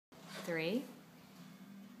3.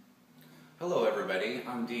 Hello everybody,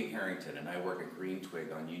 I'm Dean Harrington and I work at Green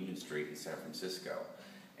Twig on Union Street in San Francisco.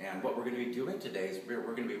 And what we're going to be doing today is we're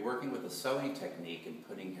going to be working with a sewing technique and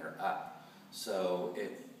putting hair up. So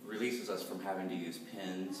it releases us from having to use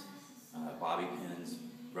pins, bobby pins,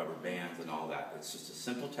 rubber bands and all that. It's just a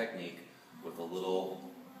simple technique with a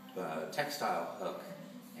little textile hook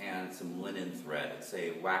and some linen thread. It's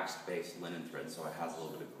a wax-based linen thread, so it has a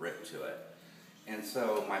little bit of grip to it. And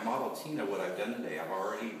so my model Tina, what I've done today, I've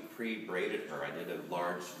already pre-braided her. I did a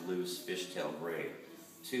large, loose fishtail braid,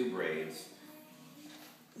 2 braids.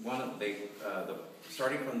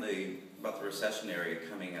 Starting from about the recession area,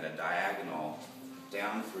 coming at a diagonal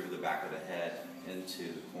down through the back of the head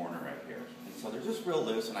into the corner right here. And so they're just real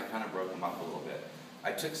loose, and I kind of broke them up a little bit.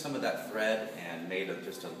 I took some of that thread and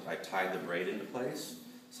I tied the braid into place,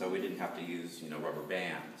 so we didn't have to use, rubber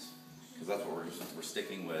bands, because that's what we're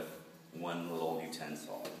sticking with. One little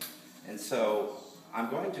utensil. And so I'm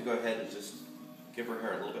going to go ahead and just give her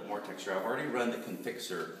hair a little bit more texture. I've already run the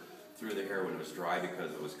confixer through the hair when it was dry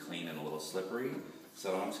because it was clean and a little slippery.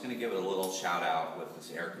 So I'm just going to give it a little shout out with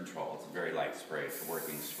this air control. It's a very light spray, it's a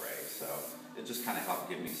working spray. So it just kind of helped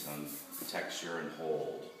give me some texture and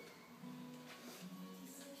hold.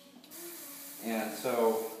 And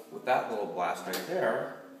so with that little blast right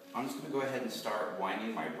there, I'm just going to go ahead and start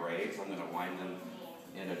winding my braids. I'm going to wind them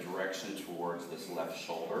in a direction towards this left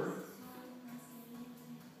shoulder.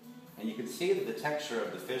 And you can see that the texture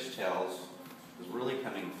of the fishtails is really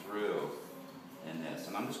coming through in this.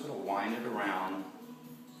 And I'm just going to wind it around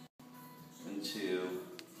into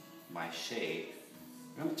my shape.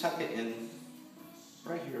 I'm going to tuck it in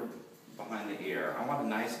right here behind the ear. I want a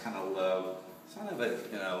nice kind of low, kind of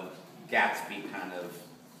a, Gatsby kind of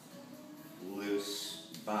loose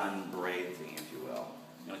bun braid thing, if you will.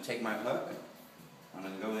 I'm going to take my hook. I'm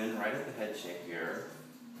going to go in right at the head shape here,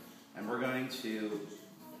 and we're going to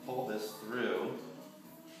pull this through,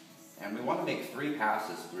 and we want to make 3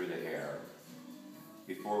 passes through the hair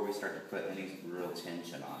before we start to put any real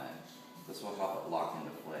tension on it. This will help it lock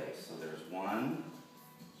into place. So there's 1,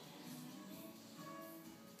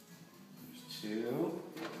 there's 2,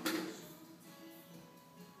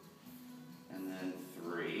 and then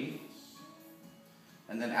 3.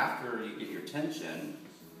 And then after you get your tension,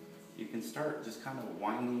 you can start just kind of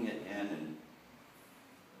winding it in and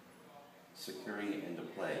securing it into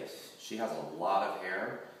place. She has a lot of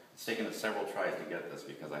hair. It's taken us several tries to get this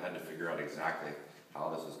because I had to figure out exactly how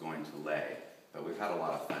this was going to lay. But we've had a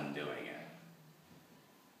lot of fun doing it.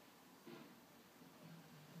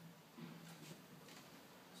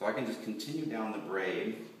 So I can just continue down the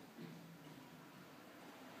braid.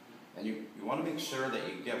 And you want to make sure that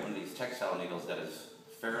you get one of these textile needles that is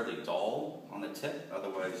fairly dull on the tip,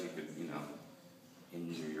 otherwise you could,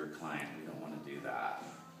 injure your client. We don't want to do that.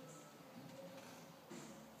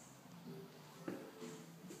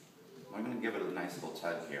 I'm going to give it a nice little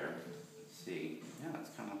tug here. See, yeah,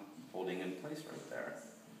 it's kind of holding in place right there.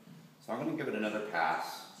 So I'm going to give it another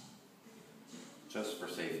pass, just for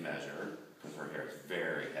safe measure, because her hair is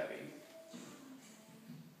very heavy.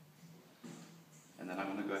 And then I'm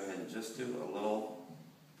going to go ahead and just do a little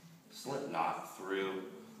slip knot through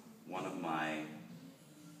one of my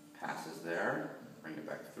passes there. Bring it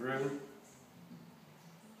back through.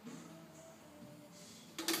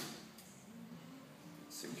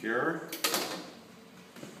 Secure.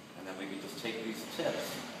 And then we can just take these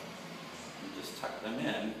tips and just tuck them in.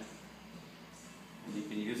 And you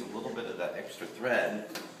can use a little bit of that extra thread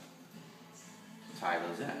to tie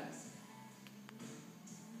those in.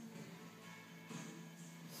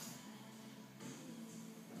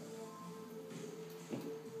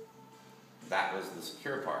 That was the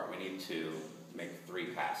secure part. We need to make 3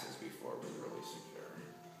 passes before we're really secure.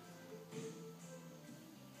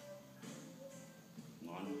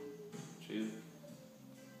 1, 2,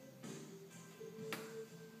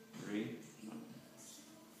 3.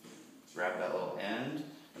 Grab that little end.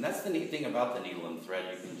 And that's the neat thing about the needle and thread.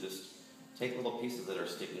 You can just take little pieces that are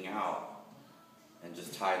sticking out and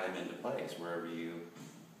just tie them into place wherever you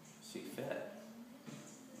see fit.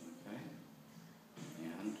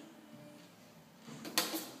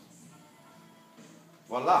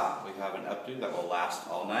 Voila! We have an updo that will last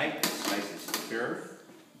all night. It's nice and secure.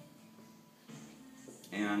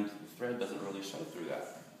 And the thread doesn't really show through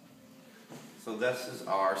that. So this is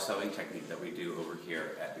our sewing technique that we do over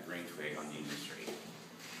here at the Green Twig on Union Street.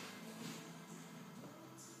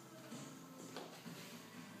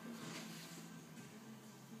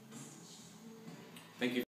 Thank you.